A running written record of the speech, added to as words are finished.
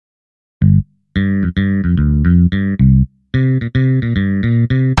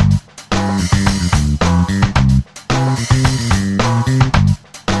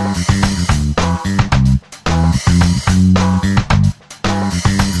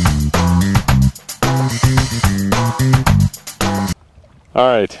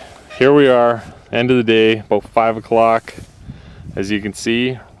Alright, here we are, end of the day, about 5 o'clock. As you can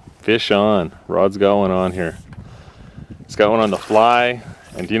see, fish on. Rod's got one on here. He's got one on the fly,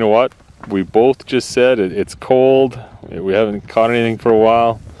 and you know what? We both just said it's cold, we haven't caught anything for a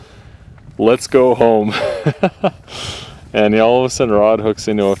while. Let's go home. And all of a sudden Rod hooks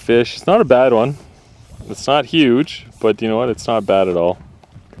into a fish. It's not a bad one. It's not huge, but you know what? It's not bad at all.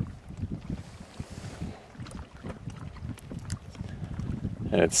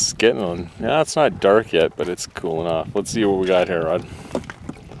 And it's getting on. Yeah, it's not dark yet, but it's cooling off. Let's see what we got here, Rod.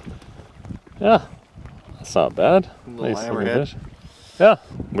 Yeah, that's not bad. Nice hammerhead. Fish. Yeah.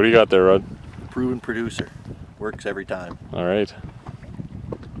 What do you got there, Rod? Proven producer. Works every time. All right.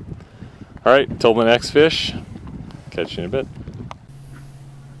 All right. Until the next fish. Catch you in a bit.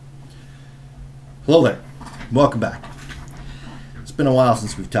 Hello there. Welcome back. It's been a while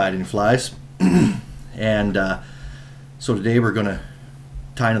since we've tied any flies, and so today we're going to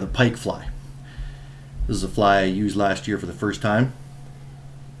tie into the pike fly. This is a fly I used last year for the first time,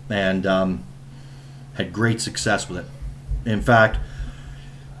 and had great success with it. In fact,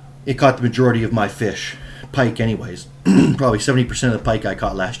 it caught the majority of my fish, pike anyways. Probably 70% of the pike I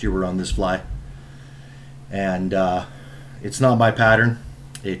caught last year were on this fly. And it's not my pattern.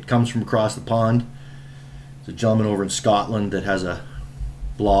 It comes from across the pond. There's a gentleman over in Scotland that has a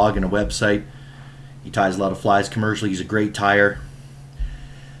blog and a website. He ties a lot of flies commercially. He's a great tyer.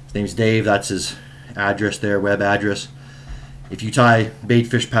 His name's Dave. That's his address there, web address. If you tie bait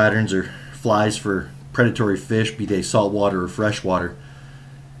fish patterns or flies for predatory fish, be they saltwater or freshwater,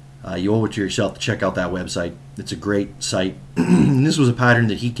 you owe it to yourself to check out that website. It's a great site. And this was a pattern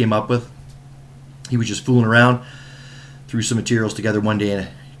that he came up with. He was just fooling around, threw some materials together one day and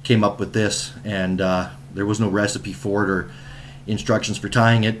came up with this, and there was no recipe for it or instructions for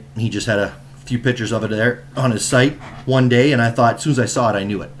tying it. He just had a few pictures of it there on his site one day, and I thought, as soon as I saw it, I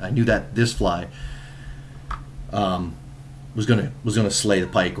knew it. I knew that this fly was gonna slay the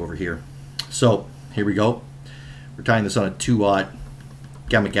pike over here. So here we go. We're tying this on a 2-aught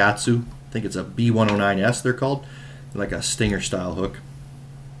Gamakatsu. I think it's a B109S they're called. They're like a stinger style hook.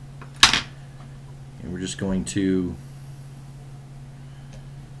 And we're just going to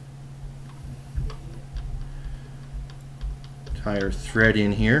tie our thread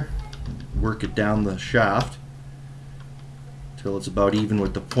in here, work it down the shaft till it's about even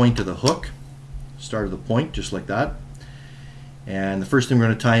with the point of the hook, start of the point, just like that. And the first thing we're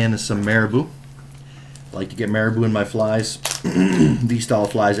going to tie in is some marabou. I like to get marabou in my flies, these style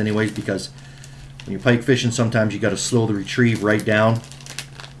of flies anyways, because when you're pike fishing, sometimes you got to slow the retrieve right down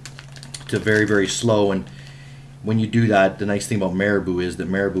to very, very slow. And when you do that, the nice thing about marabou is that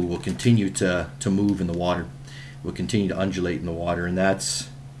marabou will continue to move in the water, will continue to undulate in the water, and that's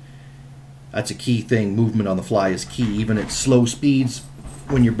a key thing. Movement on the fly is key, even at slow speeds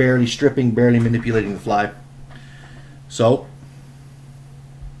when you're barely stripping, barely manipulating the fly. So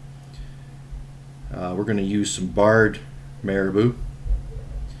we're going to use some barred marabou,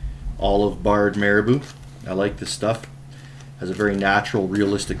 olive barred marabou. I like this stuff. Has a very natural,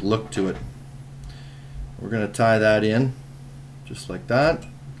 realistic look to it. We're going to tie that in just like that,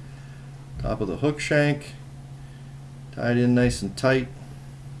 top of the hook shank, tie it in nice and tight,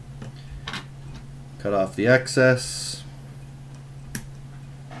 cut off the excess,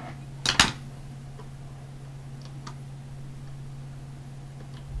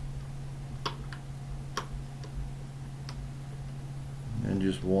 and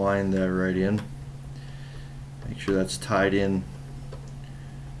just wind that right in. Make sure that's tied in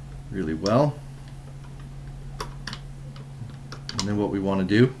really well. And then what we want to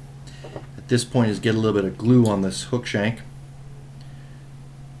do at this point is get a little bit of glue on this hook shank.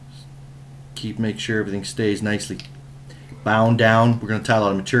 Make sure everything stays nicely bound down. We're going to tie a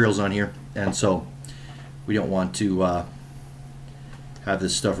lot of materials on here, and so we don't want to have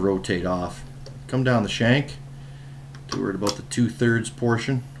this stuff rotate off. Come down the shank to where about the 2/3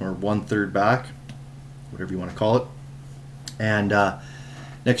 portion, or 1/3 back, whatever you want to call it. And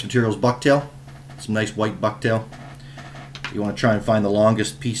next material is bucktail, some nice white bucktail. You want to try and find the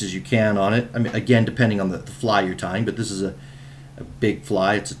longest pieces you can on it. I mean, again, depending on the fly you're tying, but this is a big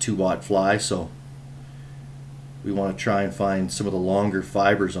fly. It's a 2-aught fly, so we want to try and find some of the longer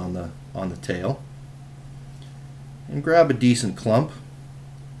fibers on the tail, and grab a decent clump.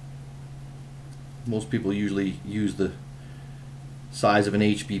 Most people usually use the size of an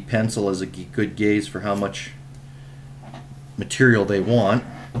HB pencil as a good gauge for how much material they want.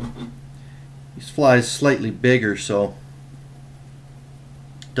 These flies slightly bigger, so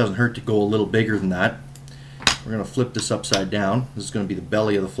it doesn't hurt to go a little bigger than that. We're going to flip this upside down. This is going to be the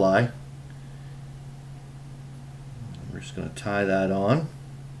belly of the fly. We're just going to tie that on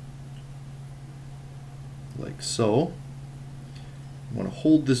like so. You want to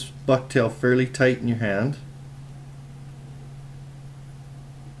hold this bucktail fairly tight in your hand.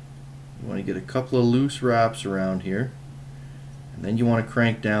 You want to get a couple of loose wraps around here, and then you want to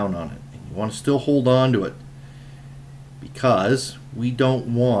crank down on it. And you want to still hold on to it, because we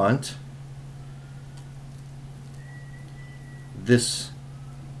don't want this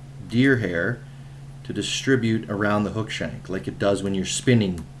deer hair to distribute around the hook shank like it does when you're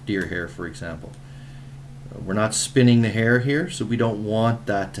spinning deer hair, for example. We're not spinning the hair here, so we don't want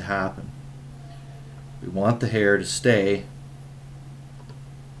that to happen. We want the hair to stay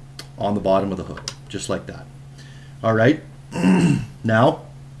on the bottom of the hook, just like that. Alright, now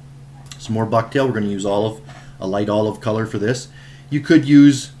some more bucktail. We're going to use olive, a light olive color for this. You could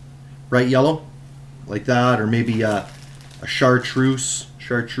use bright yellow like that, or maybe a chartreuse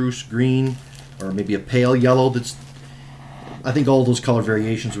green, or maybe a pale yellow. That's, I think all those color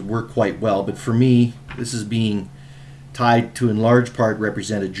variations would work quite well, but for me, this is being tied to in large part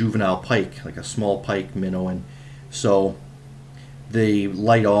represent a juvenile pike, like a small pike minnow, and so the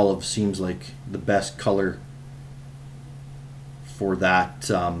light olive seems like the best color for that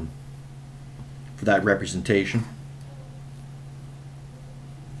representation.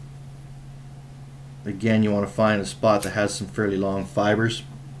 Again, you want to find a spot that has some fairly long fibers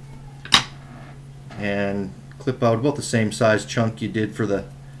and clip out about the same size chunk you did for the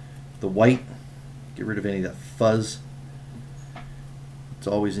white. Get rid of any of that fuzz. It's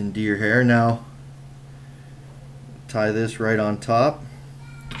always in deer hair. Now tie this right on top.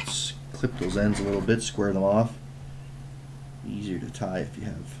 Just clip those ends a little bit, square them off. Easier to tie if you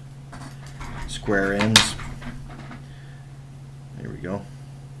have square ends. There we go.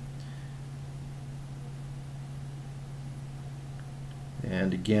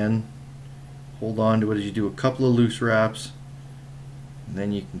 And again, hold on to it as you do a couple of loose wraps, and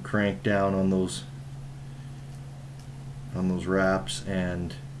then you can crank down on those wraps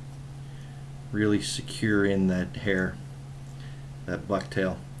and really secure in that hair, that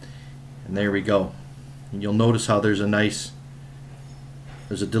bucktail. And there we go. And you'll notice how there's a nice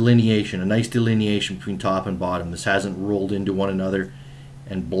delineation between top and bottom. This hasn't rolled into one another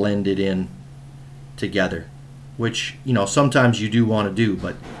and blended in together, which, you know, sometimes you do want to do,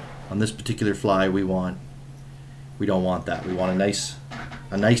 but on this particular fly we don't want that. We want a nice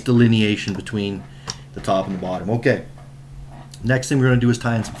delineation between the top and the bottom. Okay, next thing we're going to do is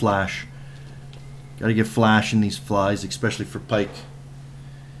tie in some flash. Got to get flash in these flies, especially for pike.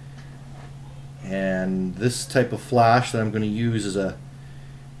 And this type of flash that I'm going to use is I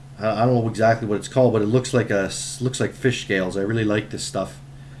don't know exactly what it's called, but it looks like fish scales. I really like this stuff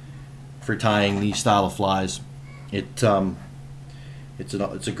for tying these style of flies. It's a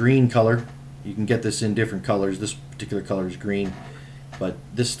green color. You can get this in different colors. This particular color is green, but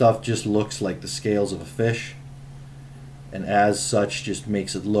this stuff just looks like the scales of a fish, and as such just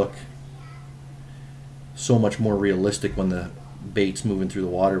makes it look so much more realistic when the bait's moving through the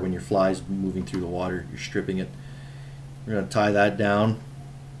water, when your fly's moving through the water, you're stripping it. We're going to tie that down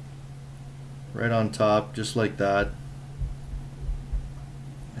right on top, just like that,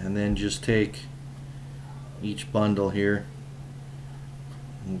 and then just take each bundle here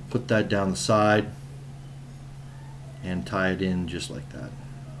and put that down the side and tie it in just like that.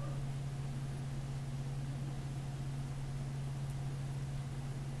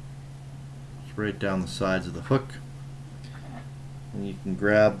 Just right down the sides of the hook, and you can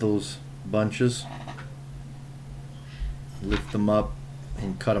grab those bunches, lift them up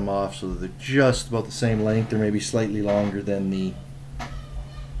and cut them off so that they're just about the same length, or maybe slightly longer than the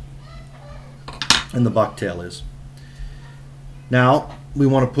bucktail is. Now we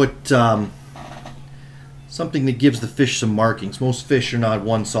want to put something that gives the fish some markings. Most fish are not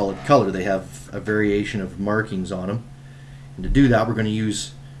one solid color. They have a variation of markings on them. And to do that, we're going to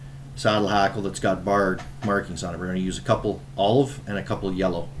use saddle hackle that's got barred markings on it. We're going to use a couple olive and a couple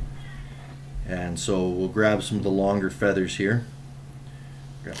yellow. And so we'll grab some of the longer feathers here.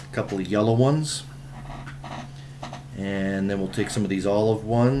 Grab a couple of yellow ones. And then we'll take some of these olive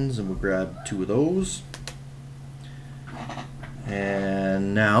ones and we'll grab 2 of those.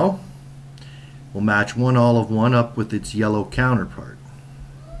 And now we'll match one olive one up with its yellow counterpart.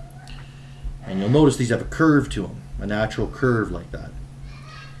 And you'll notice these have a curve to them, a natural curve like that.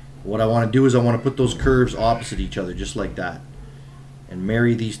 What I want to do is I want to put those curves opposite each other, just like that. and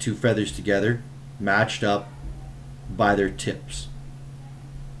marry these two feathers together, matched up by their tips.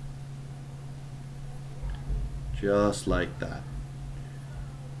 Just like that.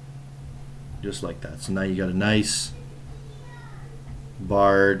 Just like that. So now you got a nice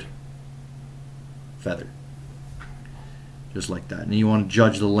barred feather. Just like that. And you want to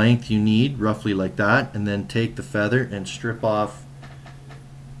judge the length you need, roughly like that, and then take the feather and strip off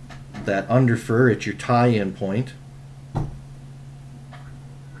that under fur at your tie-in point. So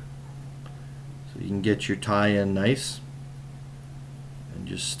you can get your tie-in nice. And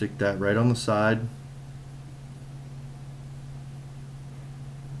just stick that right on the side.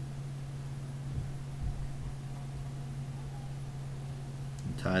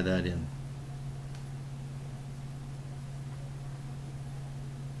 And tie that in.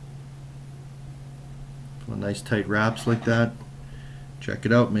 Nice tight wraps like that. Check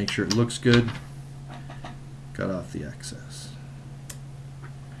it out, make sure it looks good. Cut off the excess.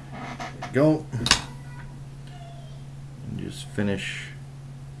 There you go. And just finish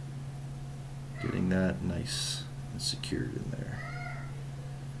getting that nice and secured in there.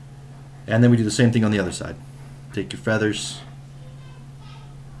 And then we do the same thing on the other side. Take your feathers,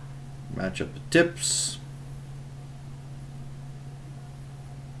 match up the tips.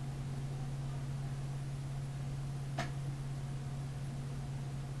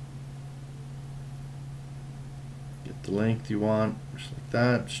 The length you want, just like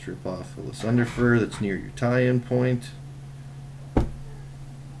that. Strip off all this under fur that's near your tie-in point.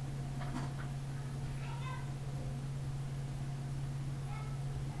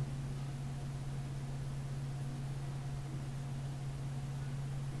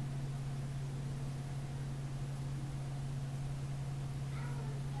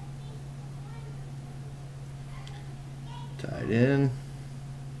 Tie it in.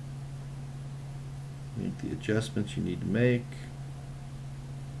 Make the adjustments you need to make.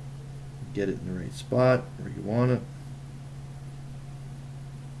 Get it in the right spot where you want it.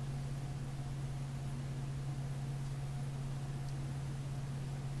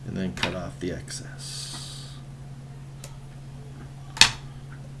 And then cut off the excess.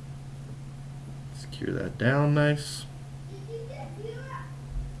 Secure that down nice.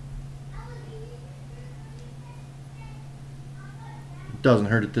 Doesn't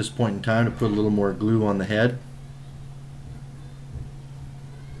hurt at this point in time to put a little more glue on the head.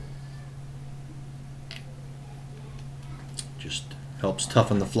 Just helps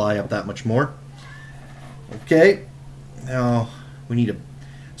toughen the fly up that much more. Okay, now we need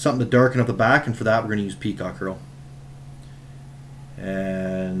something to darken up the back, and for that we're going to use peacock herl.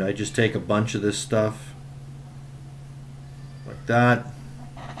 And I just take a bunch of this stuff like that.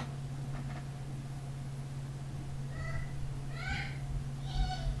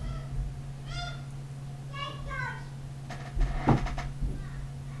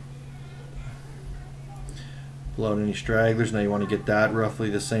 Pull out any stragglers. Now you want to get that roughly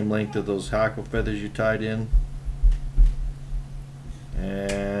the same length of those hackle feathers you tied in.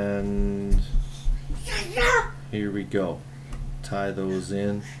 And here we go. Tie those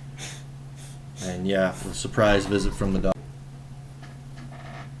in. And yeah, a surprise visit from the dog.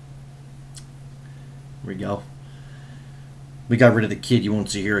 Here we go. We got rid of the kid. You won't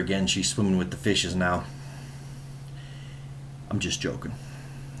see her again. She's swimming with the fishes now. I'm just joking.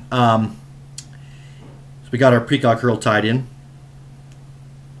 We got our peacock herl tied in,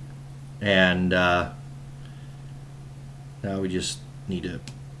 and now we just need to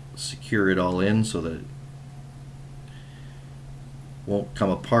secure it all in so that it won't come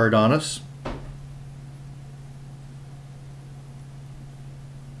apart on us.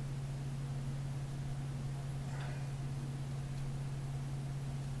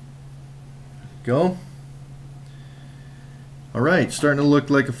 Go. All right, starting to look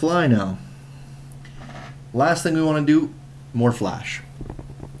like a fly now. Last thing we want to do, more flash.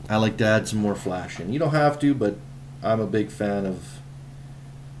 I like to add some more flash in. You don't have to, but I'm a big fan of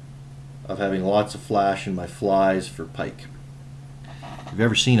having lots of flash in my flies for pike. If you've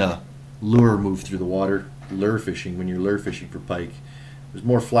ever seen a lure move through the water, lure fishing, when you're lure fishing for pike, there's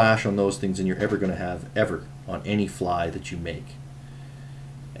more flash on those things than you're ever going to have ever on any fly that you make.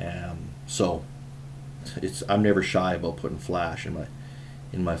 So I'm never shy about putting flash in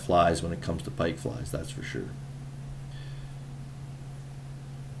my flies when it comes to pike flies, that's for sure.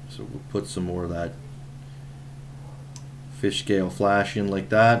 So we'll put some more of that fish scale flash in like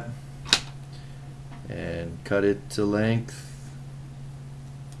that and cut it to length.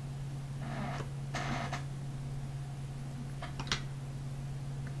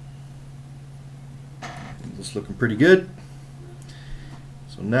 This looking pretty good.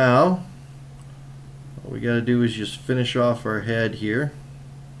 So now all we we got to do is just finish off our head here.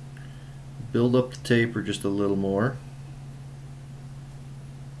 Build up the taper just a little more.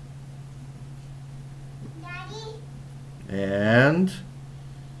 Daddy? And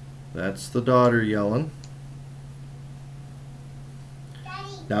that's the daughter yelling. Daddy?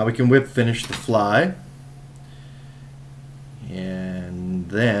 Now we can whip finish the fly. And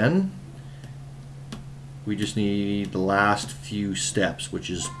then we just need the last few steps, which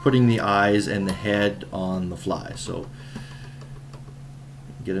is putting the eyes and the head on the fly. So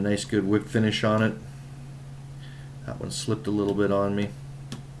get a nice good whip finish on it. That one slipped a little bit on me.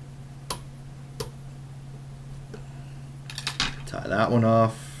 Tie that one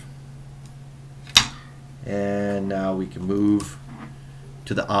off. And now we can move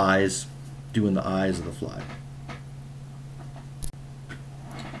to the eyes, doing the eyes of the fly.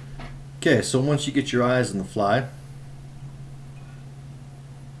 Okay, so once you get your eyes on the fly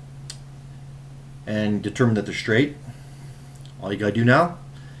and determine that they're straight, all you gotta do now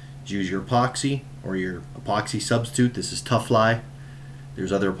is use your epoxy or your epoxy substitute. This is Tough Fly.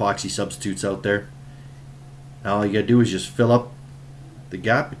 There's other epoxy substitutes out there. Now all you gotta do is just fill up the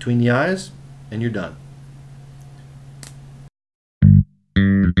gap between the eyes and you're done.